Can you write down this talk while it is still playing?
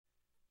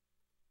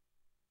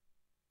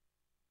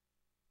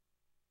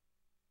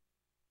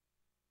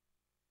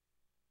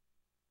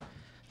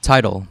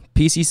Title: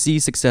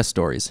 PCC Success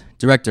Stories.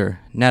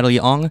 Director: Natalie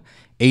Ong.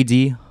 AD: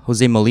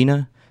 Jose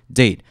Molina.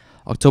 Date: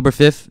 October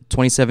 5th,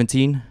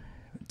 2017.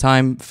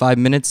 Time: 5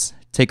 minutes.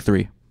 Take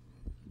 3.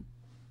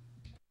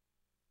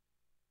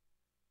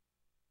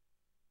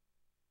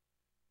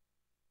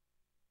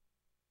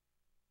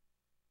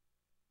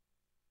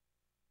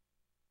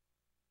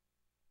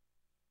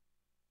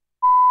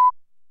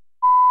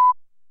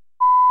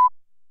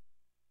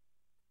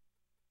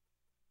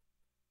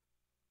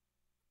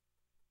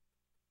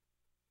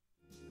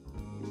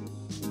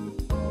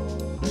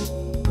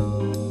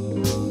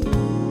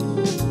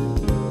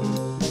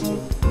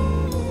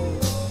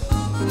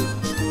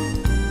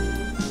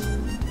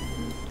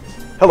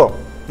 Hello,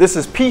 this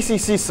is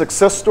PCC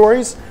Success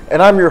Stories,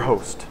 and I'm your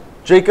host,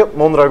 Jacob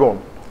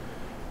Mondragon.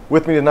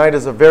 With me tonight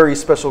is a very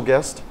special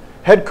guest,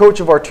 head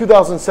coach of our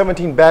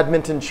 2017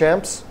 badminton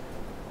champs,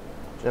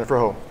 Jennifer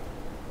Ho.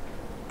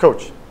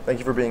 Coach, thank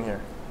you for being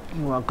here.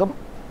 You're welcome.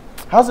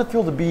 How does it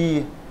feel to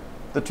be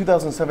the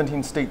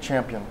 2017 state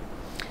champion?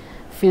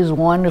 Feels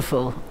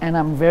wonderful, and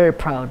I'm very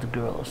proud of the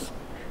girls.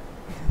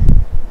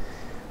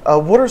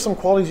 What are some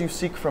qualities you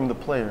seek from the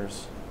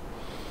players?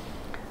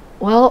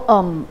 Well,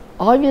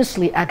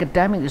 obviously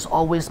academic is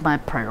always my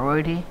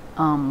priority.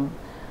 On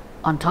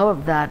top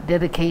of that,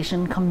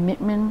 dedication,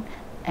 commitment,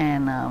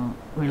 and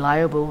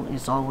reliable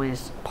is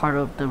always part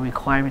of the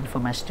requirement for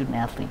my student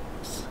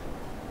athletes.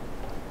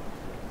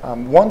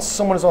 Once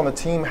someone is on the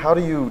team, how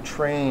do you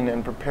train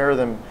and prepare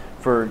them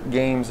for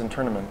games and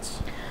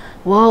tournaments?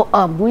 Well,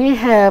 we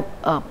have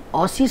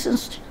all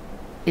seasons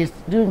is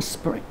during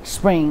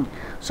spring,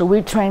 so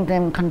we train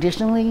them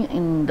conditionally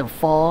in the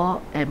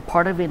fall and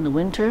part of it in the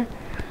winter.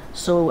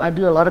 So I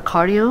do a lot of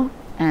cardio,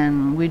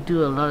 and we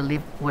do a lot of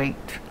lift weight,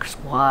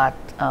 squat,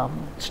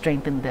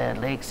 strengthen the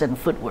legs and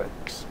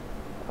footworks.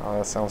 Oh,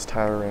 that sounds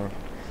tiring.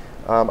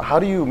 How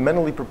do you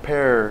mentally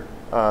prepare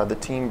the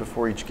team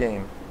before each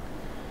game?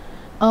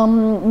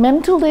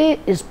 Mentally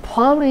is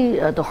probably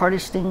the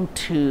hardest thing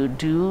to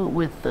do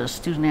with the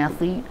student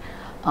athlete.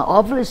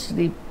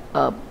 Obviously,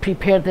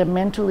 prepare them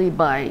mentally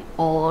by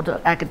all the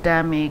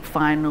academic,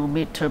 final,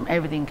 midterm,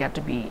 everything got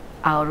to be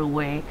out of the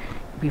way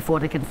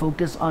before they can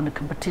focus on the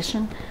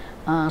competition.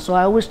 So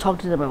I always talk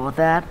to them about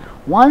that.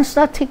 Once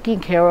that's taken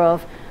care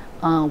of,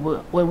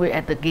 when we're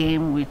at the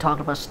game, we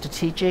talk about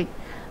strategic,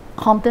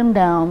 calm them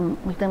down,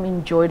 make them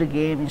enjoy the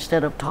game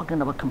instead of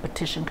talking about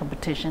competition.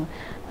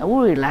 It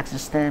will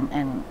relaxes them,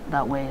 and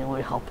that way it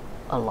will help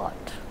a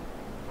lot.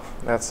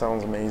 That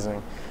sounds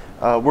amazing.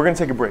 We're going to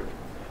take a break.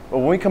 But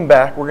when we come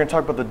back, we're going to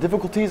talk about the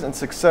difficulties and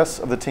success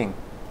of the team.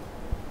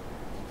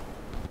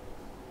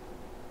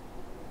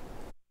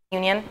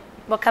 Union,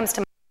 what comes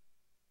to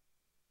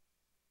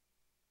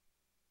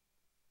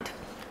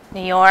New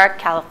York,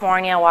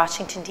 California,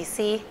 Washington,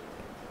 D.C.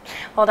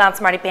 Hold on,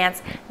 smarty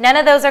pants. None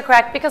of those are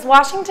correct because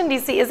Washington,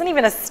 D.C. isn't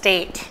even a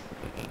state.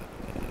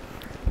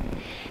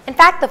 In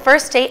fact, the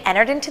first state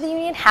entered into the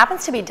Union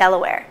happens to be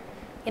Delaware.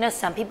 You know,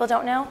 some people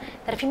don't know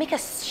that if you make a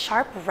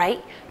sharp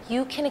right,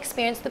 you can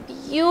experience the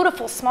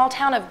beautiful small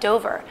town of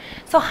Dover.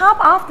 So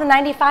hop off the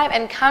 95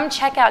 and come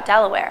check out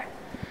Delaware.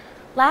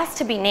 Last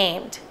to be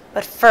named,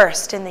 but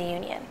first in the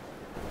Union.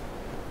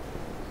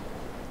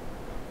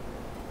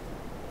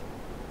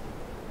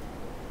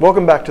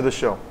 Welcome back to the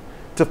show.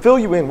 To fill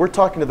you in, we're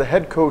talking to the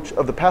head coach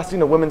of the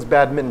Pasadena women's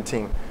badminton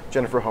team,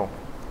 Jennifer Ho.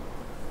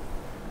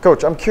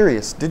 Coach, I'm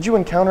curious, did you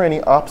encounter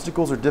any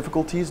obstacles or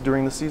difficulties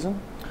during the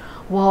season?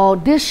 Well,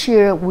 this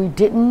year we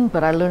didn't,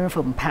 but I learned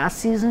from past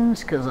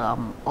seasons because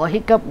our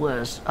hiccup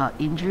was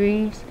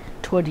injuries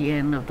toward the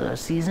end of the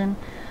season.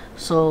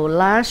 So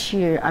last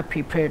year I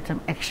prepared them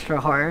extra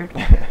hard.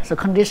 So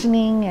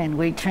conditioning and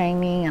weight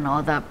training and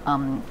all that,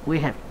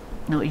 we had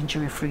no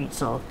injury free,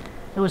 so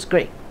it was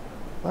great.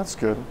 That's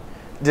good.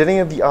 Did any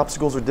of the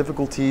obstacles or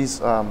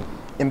difficulties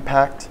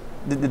impact?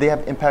 Did they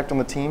have impact on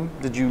the team?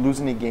 Did you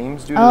lose any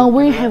games due to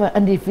we have an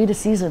undefeated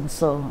season,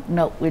 so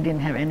no, we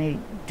didn't have any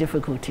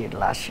difficulty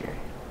last year.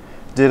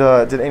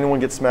 Did anyone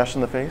get smashed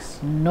in the face?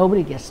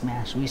 Nobody gets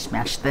smashed. We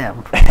smashed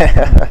them.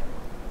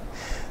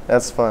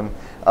 That's fun.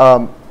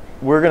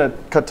 We're going to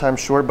cut time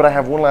short, but I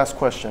have one last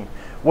question.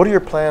 What are your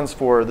plans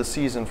for the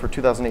season for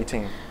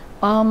 2018?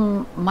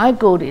 My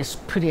goal is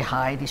pretty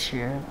high this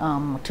year.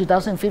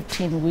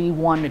 2015 we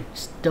won the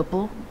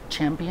double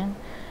champion,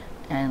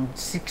 and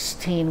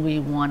 16 we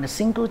won the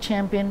single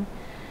champion,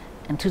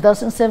 and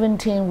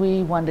 2017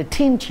 we won the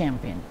team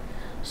champion.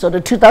 So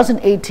the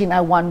 2018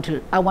 I want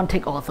to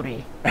take all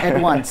three at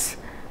once.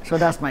 So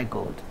that's my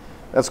goal.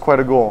 That's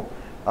quite a goal.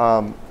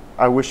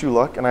 I wish you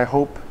luck, and I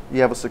hope you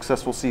have a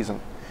successful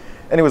season.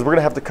 Anyways, we're going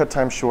to have to cut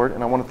time short,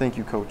 and I want to thank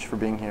you, Coach, for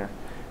being here.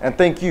 And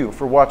thank you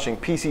for watching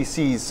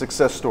PCC's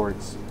Success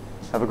Stories.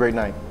 Have a great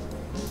night.